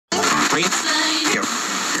No,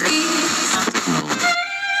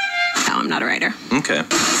 I'm not a writer. Okay.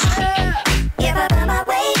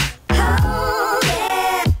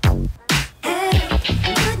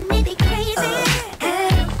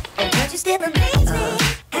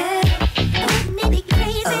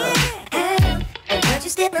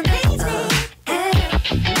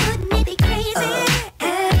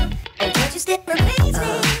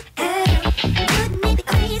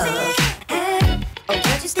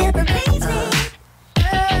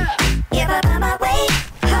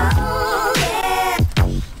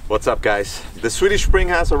 What's up, guys? The Swedish spring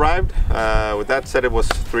has arrived. With that said, it was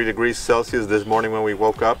 3 degrees Celsius this morning when we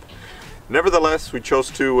woke up. Nevertheless, we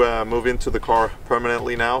chose to move into the car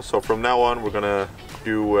permanently now. So from now on, we're gonna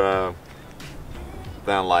do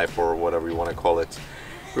van life, or whatever you want to call it.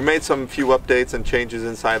 We made some few updates and changes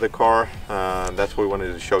inside the car. That's what we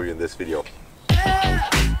wanted to show you in this video.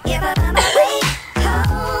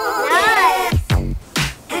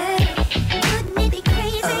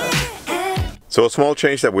 So a small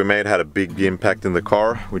change that we made had a big impact in the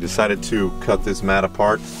car. We decided to cut this mat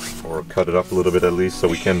apart, or cut it up a little bit at least, so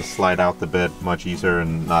we can slide out the bed much easier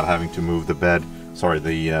and not having to move the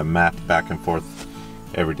mat back and forth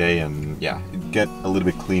every day, and yeah, get a little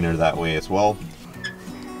bit cleaner that way as well.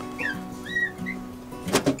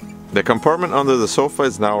 The compartment under the sofa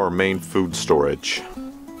is now our main food storage.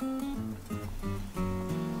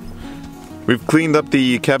 We've cleaned up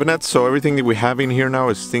the cabinets, so everything that we have in here now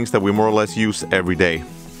is things that we more or less use every day.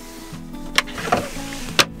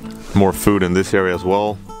 More food in this area as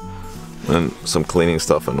well, and some cleaning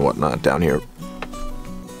stuff and whatnot down here.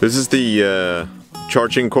 This is the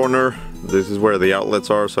charging corner. This is where the outlets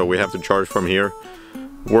are, so we have to charge from here.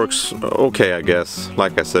 Works okay, I guess.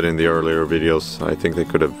 Like I said in the earlier videos, I think they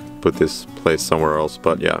could have put this place somewhere else,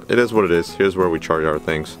 but yeah, it is what it is. Here's where we charge our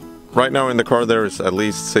things. Right now in the car there is at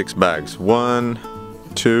least 6 bags. 1,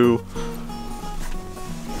 2,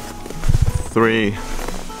 3,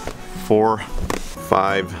 4,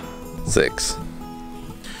 5, 6.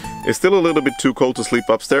 It's still a little bit too cold to sleep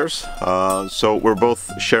upstairs, so we're both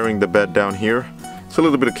sharing the bed down here. It's a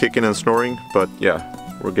little bit of kicking and snoring, but yeah,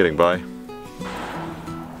 we're getting by.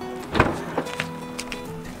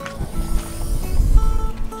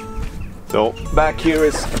 So back here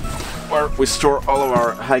is where we store all of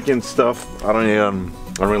our hiking stuff. I don't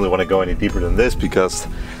really want to go any deeper than this because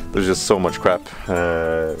there's just so much crap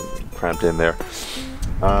cramped in there.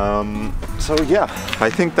 So yeah, I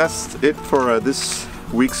think that's it for this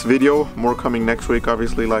week's video. More coming next week,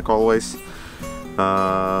 obviously, like always.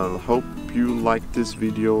 Hope you liked this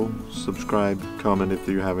video. Subscribe, comment if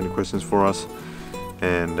you have any questions for us,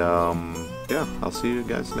 and yeah, I'll see you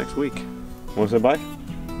guys next week. Want to say bye?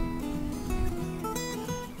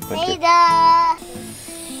 Thank you.